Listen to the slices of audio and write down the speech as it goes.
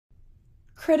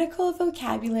Critical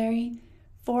vocabulary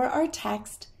for our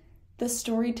text, The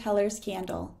Storyteller's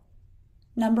Candle.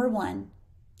 Number 1,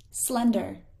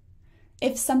 slender.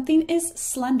 If something is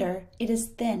slender, it is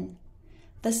thin.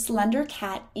 The slender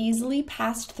cat easily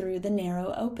passed through the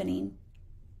narrow opening.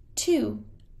 2,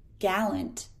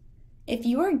 gallant. If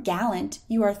you are gallant,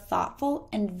 you are thoughtful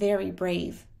and very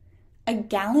brave. A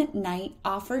gallant knight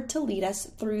offered to lead us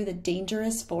through the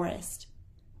dangerous forest.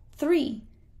 3,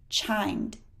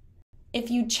 chimed. If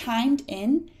you chimed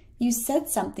in, you said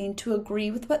something to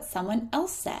agree with what someone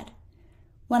else said.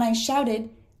 When I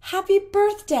shouted, "Happy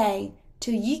birthday!"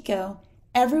 to Yiko,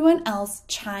 everyone else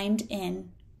chimed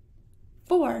in.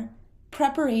 4,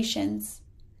 preparations.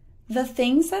 The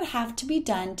things that have to be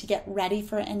done to get ready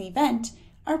for an event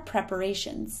are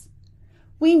preparations.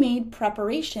 We made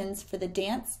preparations for the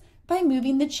dance by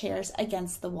moving the chairs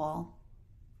against the wall.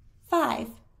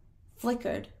 5,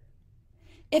 flickered.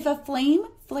 If a flame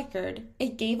flickered,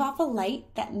 it gave off a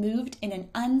light that moved in an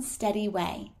unsteady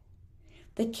way.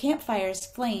 The campfire's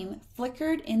flame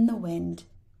flickered in the wind.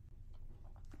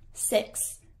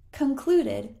 6,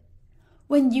 concluded.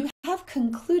 When you have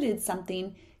concluded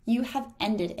something, you have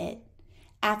ended it.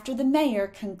 After the mayor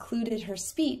concluded her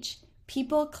speech,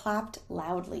 people clapped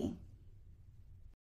loudly.